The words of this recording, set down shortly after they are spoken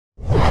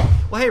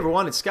Well, hey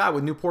everyone, it's Scott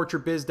with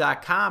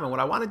newportraitbiz.com, and what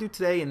I want to do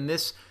today in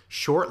this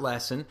short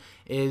lesson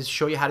is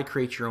show you how to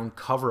create your own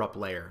cover-up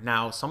layer.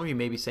 Now, some of you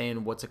may be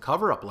saying, what's a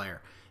cover-up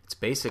layer? It's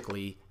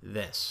basically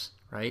this,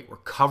 right? We're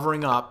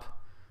covering up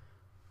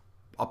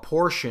a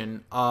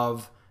portion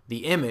of the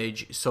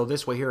image, so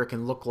this way here it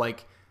can look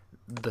like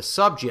the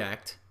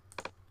subject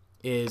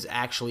is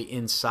actually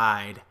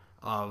inside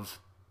of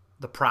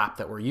the prop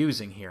that we're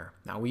using here.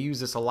 Now, we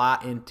use this a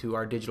lot into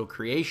our digital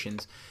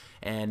creations,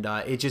 and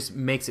it just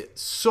makes it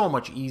so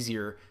much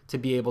easier to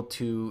be able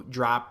to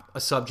drop a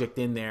subject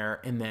in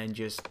there and then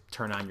just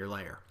turn on your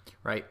layer,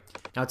 right?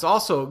 Now, it's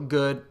also a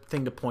good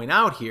thing to point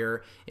out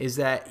here is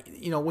that,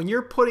 when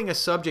you're putting a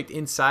subject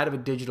inside of a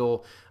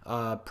digital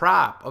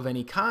prop of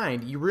any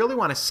kind, you really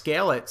want to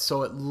scale it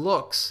so it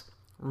looks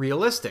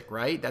realistic,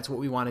 right? That's what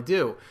we want to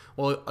do.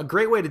 Well, a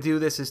great way to do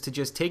this is to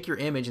just take your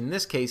image. In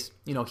this case,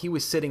 he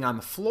was sitting on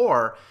the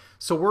floor,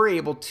 so we're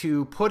able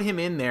to put him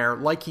in there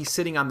like he's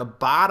sitting on the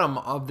bottom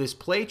of this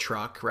play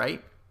truck,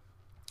 right?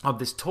 Of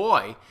this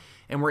toy,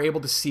 and we're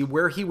able to see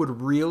where he would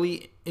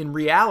really, in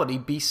reality,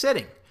 be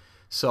sitting.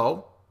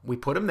 So we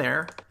put him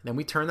there, then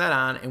we turn that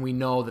on, and we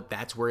know that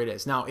that's where it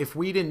is. Now, if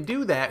we didn't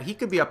do that, he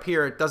could be up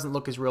here. It doesn't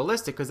look as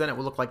realistic because then it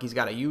would look like he's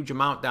got a huge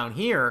amount down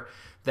here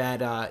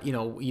that,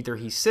 either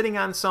he's sitting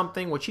on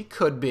something, which he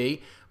could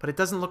be, but it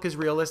doesn't look as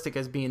realistic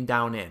as being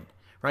down in.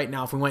 Right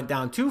now, if we went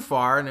down too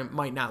far, and it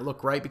might not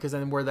look right because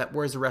then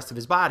where's the rest of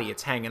his body?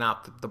 It's hanging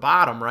out the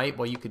bottom, right?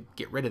 Well, you could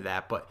get rid of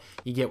that, but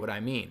you get what I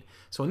mean.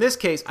 So in this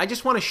case, I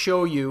just want to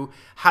show you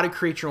how to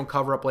create your own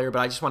cover-up layer,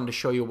 but I just wanted to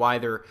show you why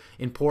they're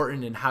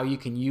important and how you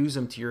can use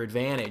them to your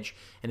advantage.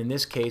 And in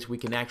this case, we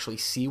can actually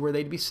see where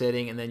they'd be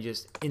sitting and then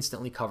just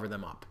instantly cover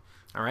them up.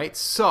 All right,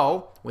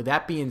 so with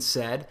that being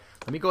said,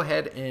 let me go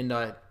ahead and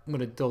I'm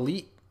going to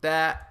delete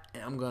that,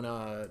 and I'm going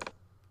to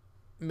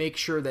make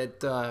sure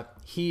that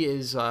he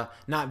is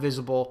not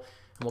visible,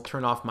 and we'll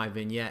turn off my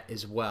vignette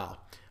as well.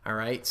 All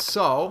right,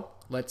 so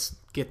let's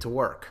get to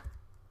work.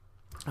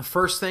 The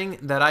first thing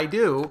that I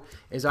do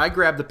is I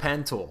grab the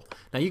pen tool.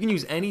 Now, you can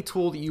use any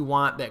tool that you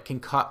want that can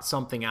cut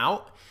something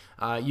out.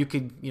 You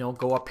could,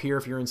 go up here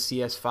if you're in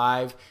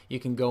CS5. You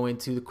can go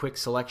into the quick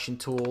selection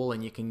tool,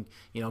 and you can,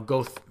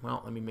 go.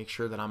 Well, let me make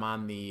sure that I'm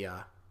on the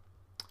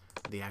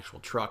actual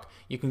truck.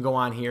 You can go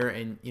on here,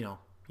 and you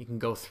can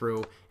go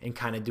through and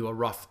kind of do a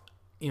rough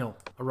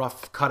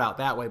cutout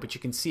that way, but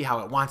you can see how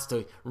it wants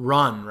to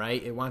run,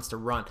 right? It wants to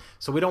run.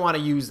 So we don't want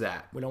to use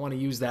that. We don't want to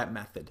use that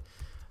method.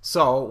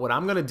 So what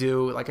I'm going to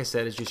do, like I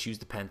said, is just use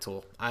the pen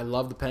tool. I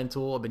love the pen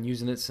tool. I've been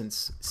using it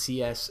since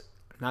since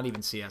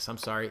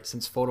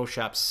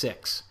Photoshop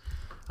 6,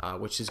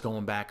 which is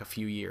going back a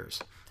few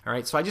years. All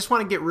right, so I just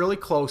want to get really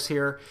close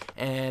here,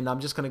 and I'm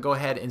just going to go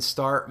ahead and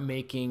start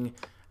making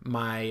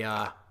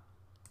my,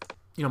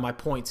 my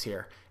points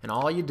here. And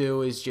all you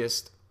do is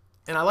just,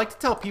 and I like to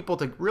tell people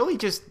to really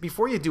just,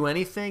 before you do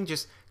anything,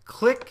 just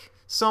click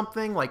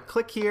something, like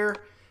click here,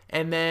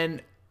 and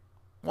then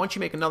once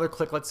you make another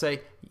click, let's say,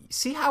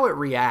 see how it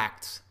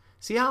reacts.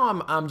 See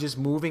how I'm just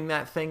moving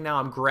that thing now?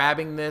 I'm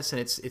grabbing this, and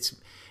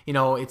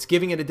it's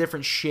giving it a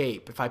different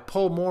shape. If I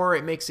pull more,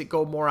 it makes it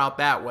go more out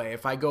that way.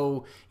 If I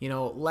go,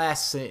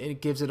 less,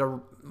 it gives it a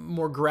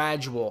more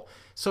gradual.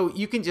 So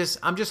you can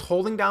I'm just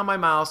holding down my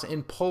mouse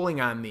and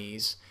pulling on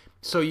these,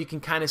 so you can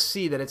kind of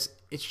see that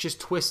it's just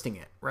twisting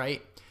it,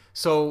 right?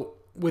 So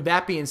with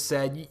that being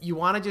said, you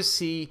want to just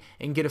see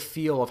and get a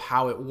feel of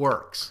how it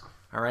works.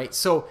 All right.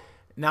 So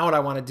now what I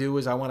want to do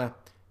is I want to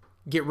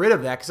get rid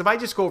of that, because if I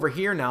just go over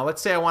here now,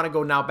 let's say I want to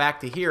go now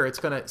back to here, it's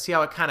going to see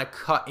how it kind of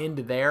cut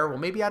into there. Well,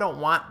 maybe I don't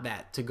want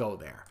that to go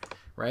there,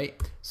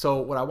 right? So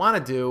what I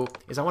want to do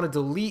is I want to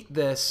delete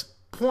this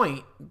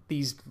point,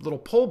 these little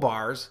pull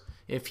bars,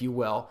 if you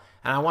will,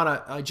 and I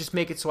want to just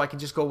make it so I can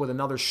just go with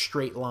another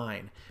straight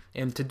line.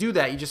 And to do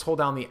that, you just hold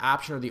down the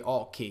Option or the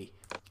Alt key,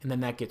 and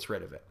then that gets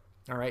rid of it.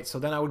 All right, so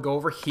then I would go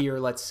over here,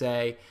 let's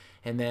say,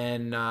 and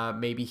then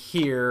maybe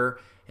here,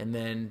 and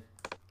then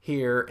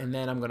here, and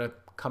then I'm going to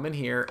come in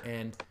here,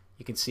 and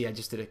you can see I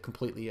just did it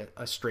completely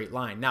a straight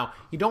line. Now,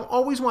 you don't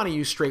always want to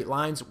use straight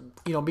lines,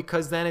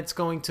 because then it's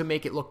going to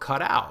make it look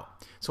cut out.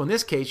 So in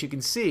this case, you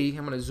can see,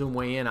 I'm going to zoom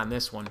way in on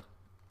this one.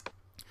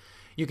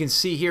 You can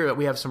see here that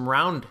we have some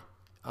round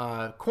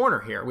corner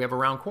here. We have a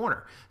round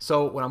corner.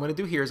 So what I'm going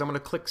to do here is I'm going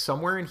to click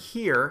somewhere in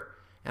here,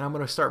 and I'm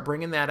going to start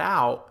bringing that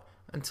out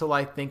until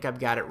I think I've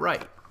got it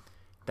right.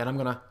 Then I'm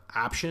going to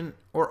Option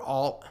or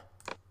Alt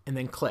and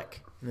then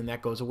click, and then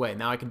that goes away.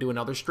 Now I can do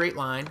another straight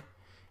line,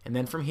 and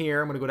then from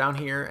here I'm going to go down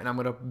here and I'm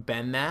going to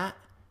bend that.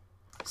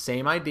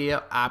 Same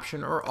idea,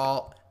 Option or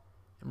Alt,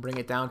 and bring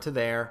it down to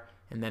there,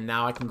 and then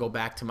now I can go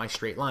back to my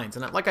straight lines.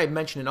 And like I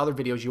mentioned in other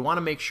videos, you want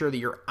to make sure that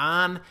you're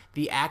on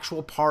the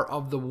actual part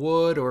of the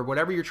wood or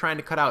whatever you're trying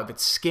to cut out. If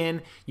it's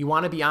skin, you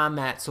want to be on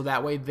that, so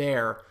that way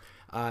there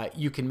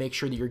you can make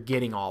sure that you're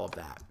getting all of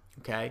that.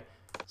 Okay,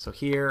 so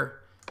here,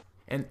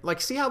 and like,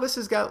 see how this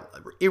has got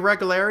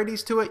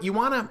irregularities to it? You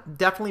want to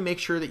definitely make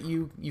sure that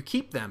you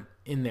keep them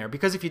in there,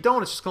 because if you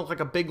don't, it's just going to look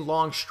like a big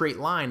long straight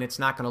line. It's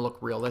not going to look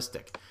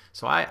realistic.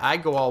 So I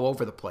go all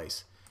over the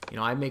place. You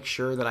know, I make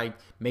sure that I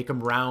make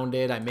them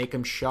rounded, I make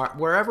them sharp.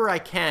 Wherever I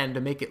can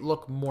to make it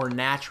look more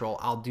natural,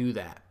 I'll do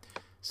that.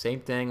 Same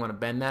thing, I'm going to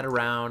bend that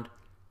around.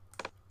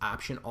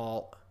 Option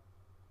Alt.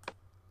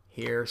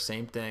 Here,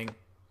 same thing.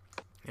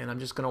 And I'm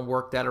just going to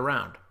work that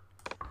around.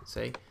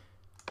 See?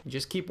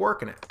 Just keep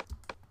working it.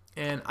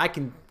 And I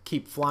can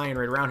keep flying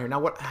right around here.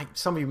 Now,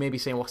 some of you may be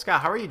saying, well,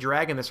 Scott, how are you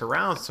dragging this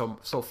around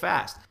so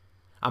fast?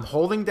 I'm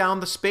holding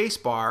down the space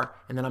bar,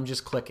 and then I'm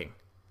just clicking.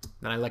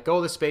 Then I let go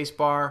of the space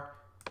bar,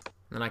 and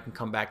then I can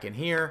come back in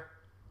here,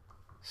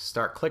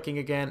 start clicking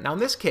again. Now, in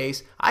this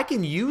case, I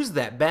can use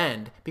that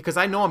bend because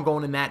I know I'm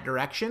going in that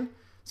direction.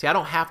 See, I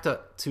don't have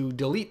to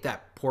delete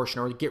that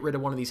portion or get rid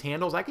of one of these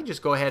handles. I can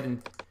just go ahead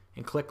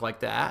and click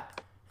like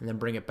that, and then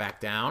bring it back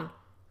down.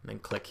 And then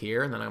click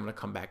here, and then I'm going to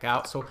come back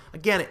out. So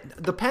again,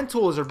 the pen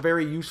tool is a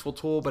very useful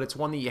tool, but it's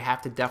one that you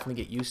have to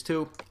definitely get used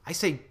to. I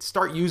say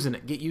start using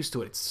it, get used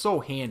to it. It's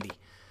so handy.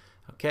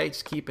 Okay,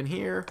 just keep in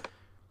here,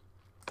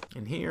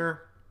 and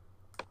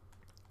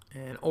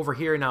over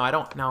here.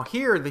 Now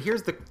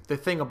here's the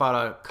thing about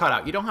a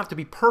cutout. You don't have to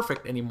be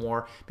perfect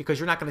anymore because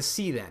you're not going to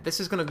see that.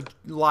 This is going to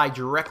lie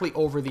directly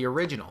over the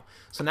original.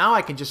 So now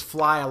I can just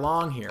fly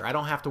along here. I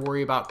don't have to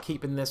worry about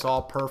keeping this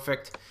all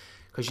perfect,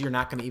 because you're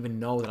not going to even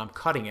know that I'm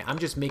cutting it. I'm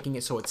just making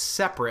it so it's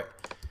separate,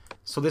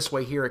 so this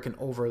way here it can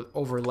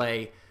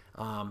overlay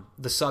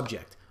the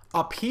subject.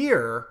 Up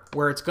here,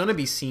 where it's going to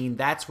be seen,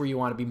 that's where you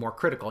want to be more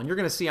critical. And you're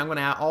going to see I'm going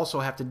to also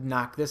have to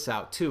knock this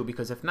out too,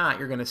 because if not,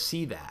 you're going to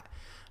see that.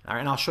 All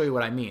right, and I'll show you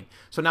what I mean.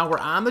 So now we're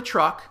on the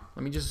truck.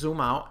 Let me just zoom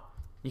out.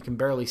 You can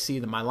barely see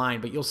my line,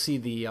 but you'll see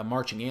the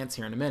marching ants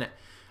here in a minute.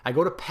 I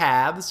go to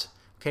Paths.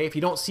 Okay, if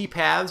you don't see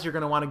Paths, you're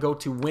going to want to go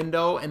to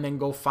Window and then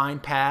go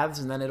Find Paths,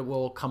 and then it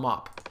will come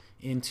up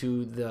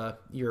into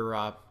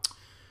your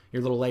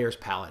little layers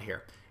palette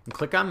here, and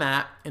click on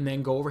that, and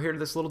then go over here to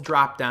this little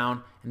drop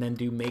down, and then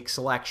do Make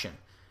Selection.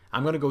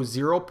 I'm going to go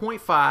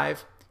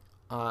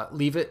 0.5,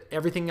 leave it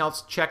everything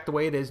else checked the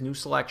way it is, New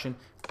Selection,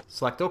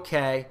 select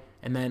OK,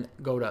 and then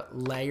go to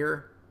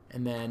Layer,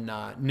 and then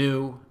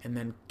New, and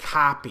then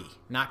Copy,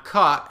 not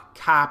Cut,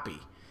 Copy.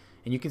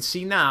 And you can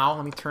see now,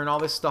 let me turn all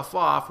this stuff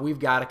off, we've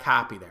got a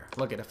copy there.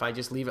 Look at, if I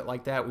just leave it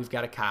like that, we've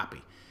got a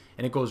copy,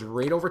 and it goes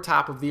right over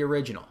top of the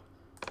original.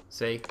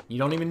 See, you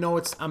don't even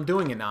know I'm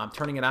doing it now. I'm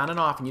turning it on and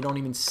off, and you don't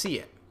even see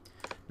it.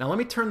 Now let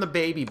me turn the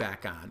baby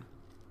back on.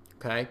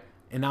 Okay,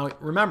 and now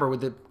remember,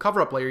 with the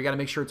cover-up layer, you got to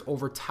make sure it's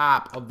over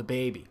top of the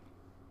baby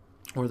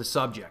or the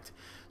subject.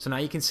 So now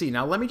you can see.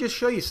 Now let me just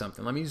show you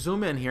something. Let me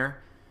zoom in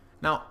here.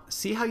 Now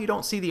see how you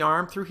don't see the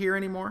arm through here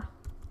anymore?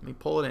 Let me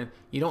pull it in.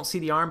 You don't see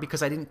the arm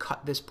because I didn't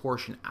cut this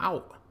portion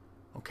out.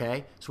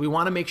 Okay, so we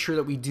want to make sure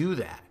that we do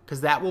that,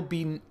 because that will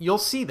be, you'll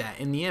see that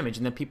in the image,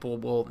 and then people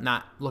will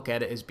not look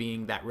at it as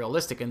being that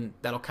realistic, and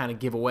that'll kind of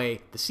give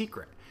away the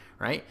secret,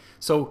 right?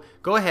 So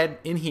go ahead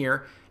in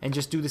here and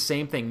just do the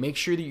same thing. Make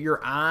sure that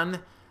you're on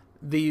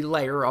the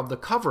layer of the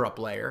cover-up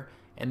layer,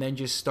 and then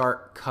just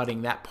start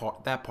cutting that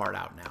part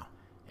out now.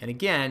 And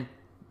again,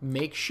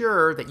 make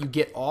sure that you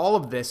get all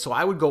of this. So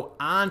I would go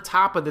on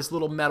top of this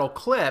little metal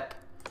clip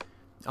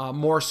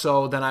more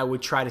so than I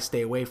would try to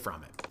stay away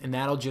from it. And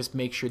that'll just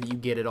make sure that you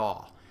get it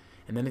all.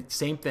 And then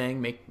same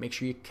thing, make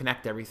sure you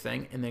connect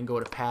everything, and then go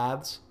to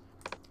Paths,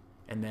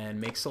 and then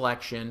Make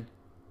Selection,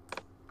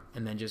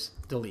 and then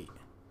just delete.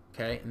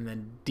 Okay, and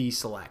then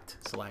deselect,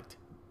 select,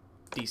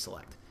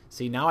 deselect.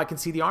 See, now I can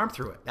see the arm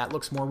through it. That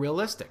looks more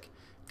realistic.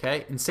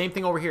 Okay, and same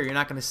thing over here. You're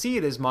not going to see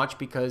it as much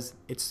because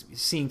it's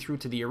seeing through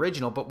to the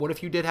original. But what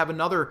if you did have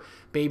another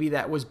baby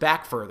that was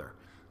back further?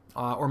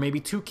 Or maybe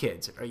two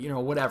kids, or, you know,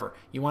 whatever.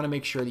 You want to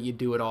make sure that you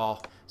do it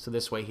all, so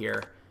this way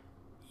here,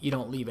 you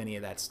don't leave any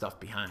of that stuff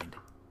behind.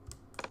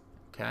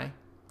 Okay?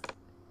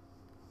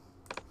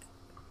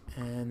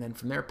 And then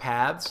from there,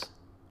 Paths,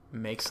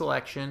 Make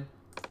Selection,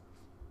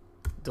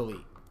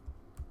 delete,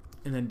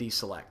 and then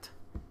deselect.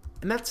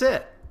 And that's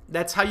it.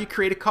 That's how you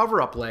create a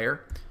cover-up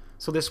layer.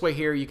 So this way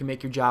here, you can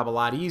make your job a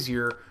lot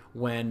easier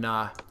when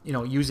you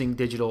know, using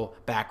digital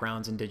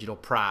backgrounds and digital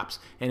props.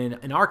 And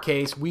in our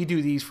case, we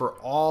do these for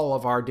all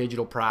of our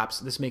digital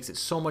props. This makes it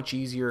so much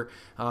easier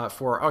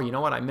for, oh, you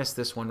know what, I missed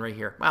this one right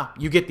here. Well,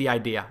 you get the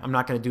idea. I'm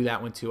not going to do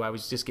that one too. I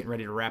was just getting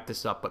ready to wrap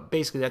this up. But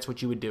basically, that's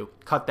what you would do.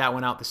 Cut that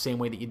one out the same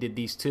way that you did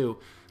these two,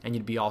 and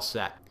you'd be all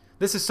set.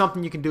 This is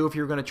something you can do if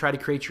you're going to try to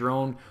create your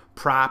own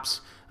props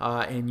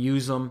and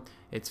use them.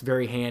 It's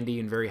very handy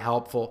and very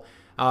helpful.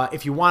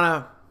 If you want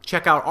to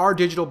check out our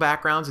digital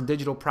backgrounds and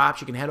digital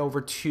props, you can head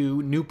over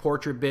to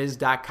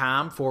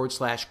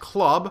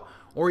newportraitbiz.com/club,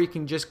 or you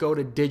can just go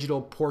to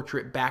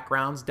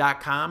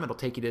digitalportraitbackgrounds.com. It'll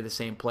take you to the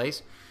same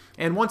place.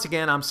 And once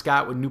again, I'm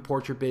Scott with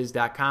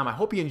newportraitbiz.com. I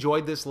hope you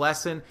enjoyed this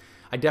lesson.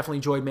 I definitely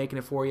enjoyed making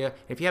it for you.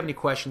 If you have any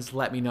questions,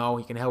 let me know.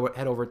 You can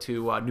head over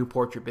to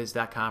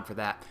newportraitbiz.com for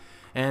that.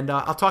 And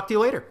I'll talk to you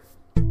later.